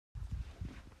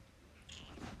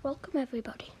Welcome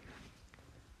everybody.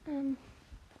 If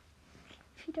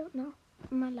you don't know,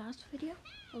 my last video,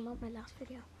 well not my last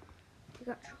video, I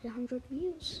got 300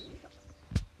 views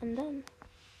and then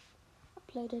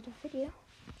uploaded a video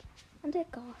and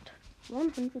it got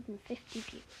 150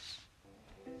 views.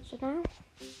 So now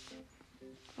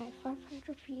I have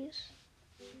 500 views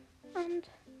and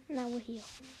now we're here.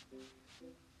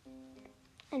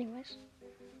 Anyways,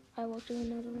 I will do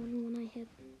another one when I hit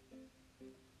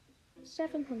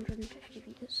 750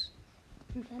 views,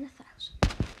 and then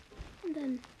 1,000, and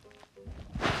then,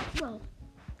 well,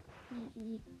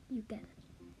 you get it.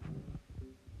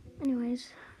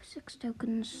 Anyways, 6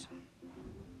 tokens.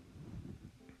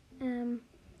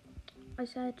 I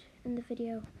said in the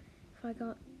video, if I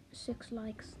got 6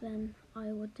 likes, then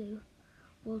I would do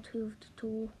World 2 of the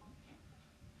tour,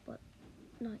 but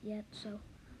not yet, so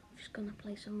I'm just gonna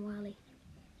play some Wally.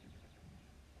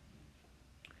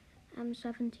 I'm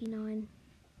 79,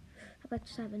 about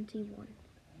 71.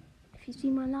 If you see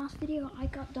my last video, I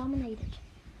got dominated.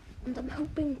 And I'm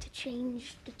hoping to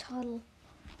change the title.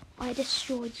 I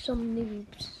destroyed some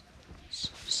noobs.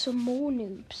 Some more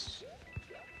noobs.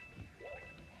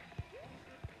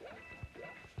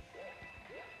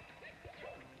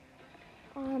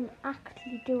 I'm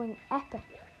actually doing epic.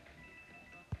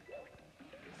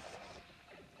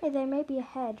 Hey, they may be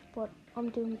ahead, but I'm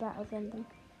doing better than them.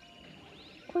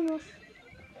 Coin rush.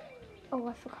 Oh,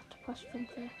 I forgot to press jump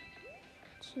there.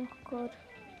 It's not good.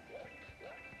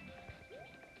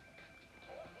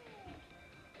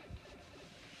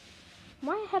 Am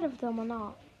I ahead of them or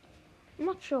not? I'm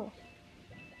not sure.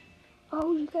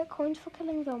 Oh, you get coins for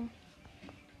killing them.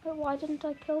 Wait, why didn't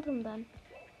I kill them then?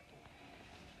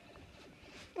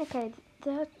 Okay,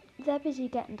 they're busy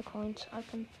getting the coins. I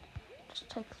can just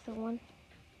take the one.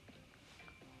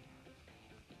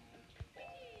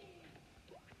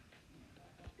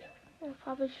 I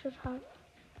probably should have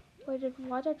waited.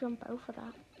 Why did I jump over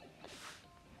that?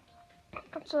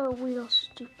 That's a real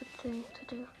stupid thing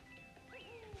to do.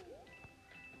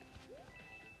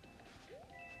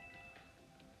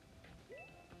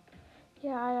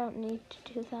 Yeah, I don't need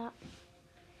to do that.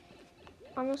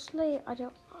 Honestly, I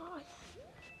don't. Oh, I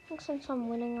think since I'm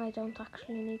winning, I don't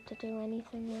actually need to do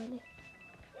anything really.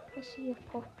 I see a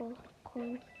purple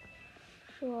coin.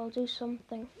 Sure, I'll do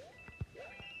something.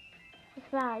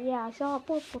 Like that, yeah, I saw a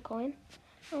purple coin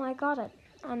and I got it.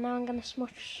 And now I'm gonna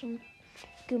smush some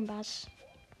Goombas.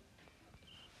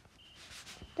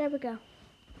 There we go.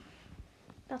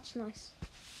 That's nice.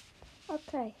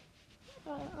 Okay,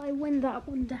 I win that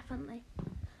one definitely.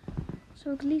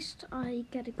 So at least I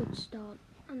get a good start,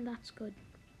 and that's good.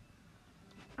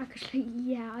 Actually,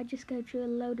 yeah, I just go through a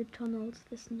load of tunnels,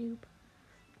 this noob.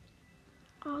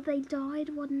 Oh, they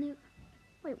died, what noob?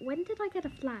 Wait, when did I get a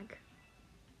flag?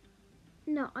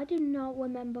 No, I do not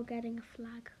remember getting a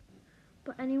flag.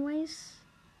 But anyways,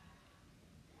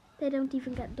 they don't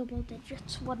even get double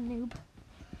digits, what noob.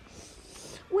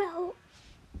 Well,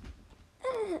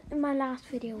 in my last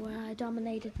video where I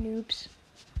dominated noobs,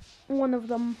 one of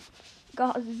them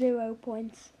got 0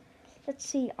 points. Let's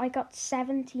see, I got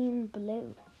 17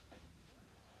 blue.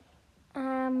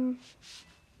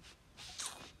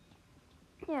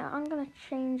 Yeah, I'm gonna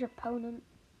change opponent.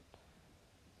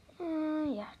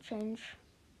 Yeah, change.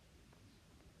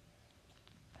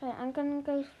 Okay, I'm gonna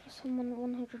go for someone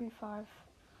 105.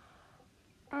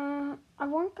 I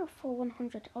won't go for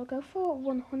 100. I'll go for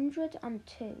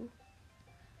 102.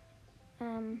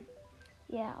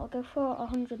 Yeah, I'll go for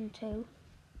 102.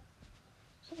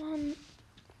 So then,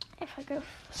 if I go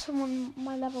for someone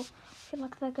my level, I feel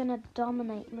like they're gonna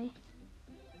dominate me.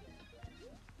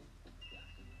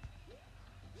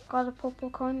 Got a purple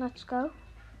coin, let's go.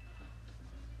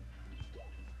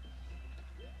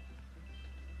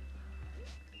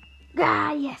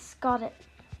 Ah, yes, got it.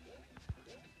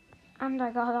 And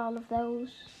I got all of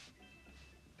those.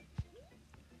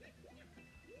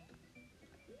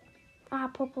 Ah,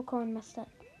 purple coin, missed it.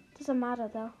 Doesn't matter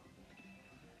though.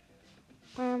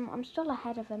 I'm still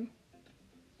ahead of him.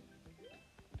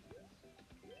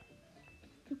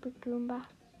 Stupid Goomba.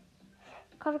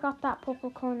 Could have got that purple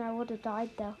coin, I would have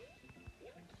died though.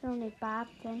 It's the only bad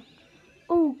thing.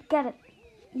 Oh, get it.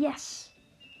 Yes.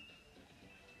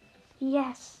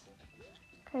 Yes.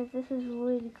 Okay, this is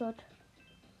really good.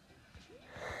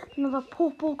 Another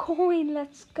purple coin,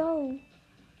 let's go.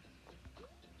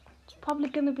 It's probably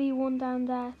going to be one down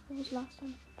there. That was last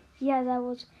time. Yeah, there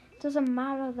was. Doesn't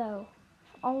matter though.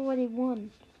 I've already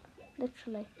won.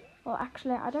 Literally. Well,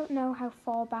 actually, I don't know how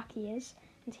far back he is.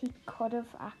 And he could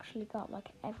have actually got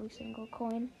like every single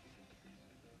coin.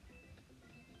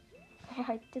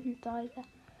 I didn't die there.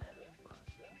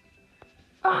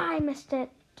 Oh, I missed it.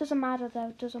 Doesn't matter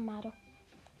though, doesn't matter.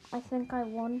 I think I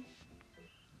won.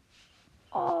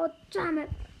 Oh, damn it.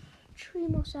 3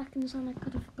 more seconds and I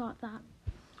could have got that.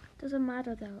 Doesn't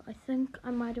matter though. I think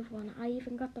I might have won. I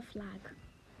even got the flag.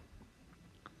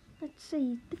 Let's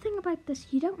see. The thing about this,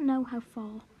 you don't know how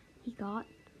far he got.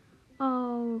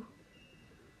 Oh.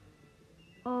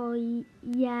 Oh,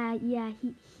 yeah.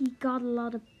 He got a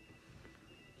lot of...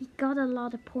 He got a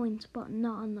lot of points, but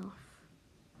not enough.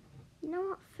 You know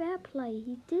what? Fair play.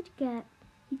 He did get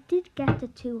to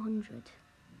 200.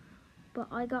 But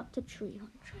I got to 300.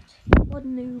 What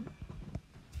noob.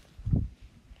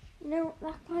 No,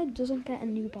 that guy doesn't get a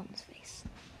noob on his face.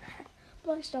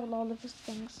 But I stole all of his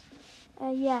things.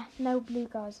 Yeah, no blue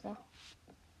guys though.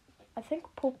 I think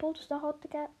purple's the hardest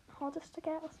to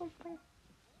get or something.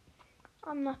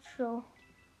 I'm not sure.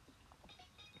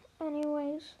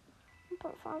 Anyways,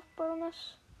 1.5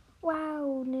 bonus.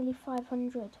 Wow, nearly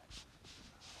 500.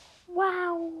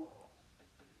 Wow.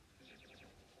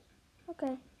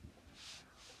 Okay.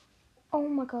 Oh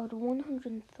my god,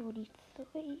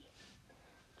 133.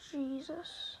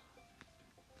 Jesus.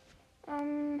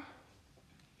 I'll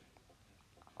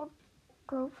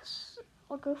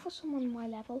go for someone my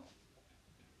level.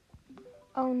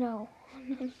 Oh no.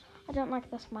 I don't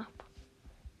like this map.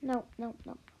 No.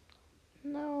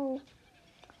 No.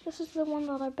 This is the one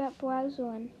that I bet veiws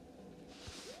in.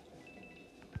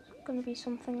 It's gonna be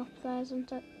something up there,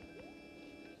 isn't it?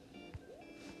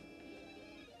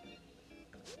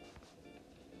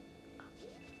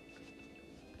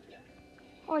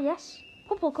 Oh yes.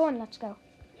 Purple coin, let's go.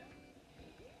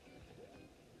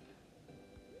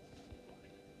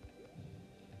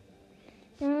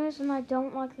 The only reason I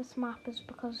don't like this map is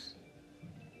because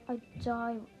I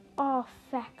die. Oh,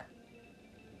 feck.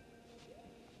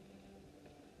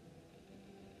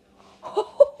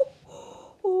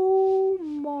 Oh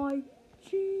my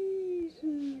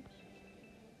Jesus.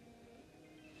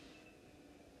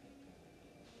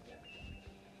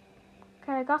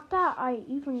 Okay, I got that. I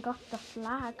even got the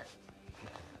flag.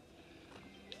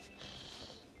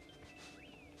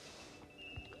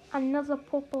 Another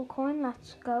purple coin,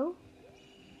 let's go.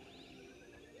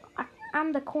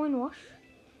 And a coin rush.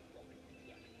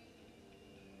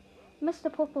 Missed the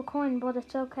purple coin, but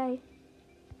it's okay.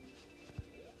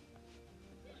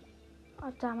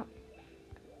 Oh, damn it.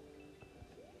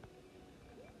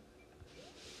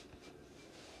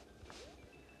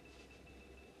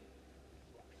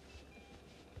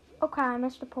 Okay, I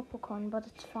missed the purple coin, but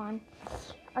it's fine.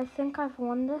 I think I've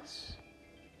won this.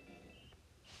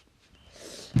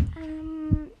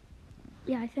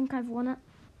 Yeah, I think I've won it.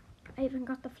 I even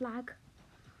got the flag.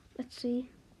 Let's see.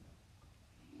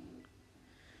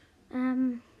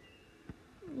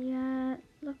 Yeah, it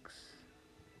looks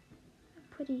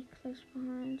pretty close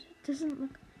behind. It doesn't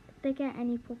look like they get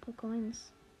any purple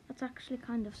coins. That's actually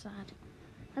kind of sad.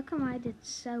 How come I did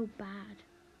so bad?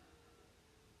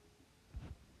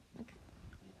 Like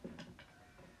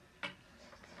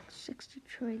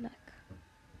 63, like.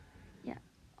 Yeah.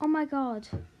 Oh my god.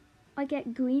 I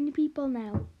get green people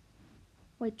now.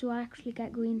 Wait, do I actually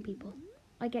get green people?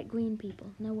 I get green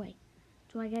people. No way.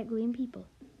 Do I get green people?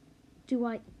 Do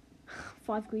I?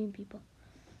 5 green people.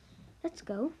 Let's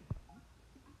go.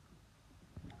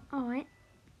 Alright.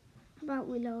 How about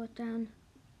we lower it down?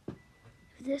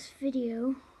 If this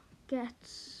video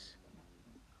gets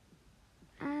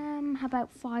how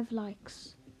about 5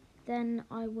 likes, then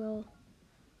I will,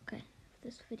 okay, if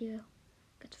this video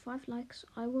gets 5 likes,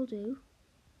 I will do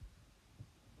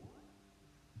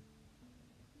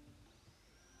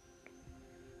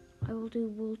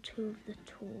World 2 of the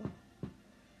tour.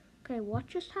 Okay, what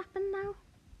just happened now?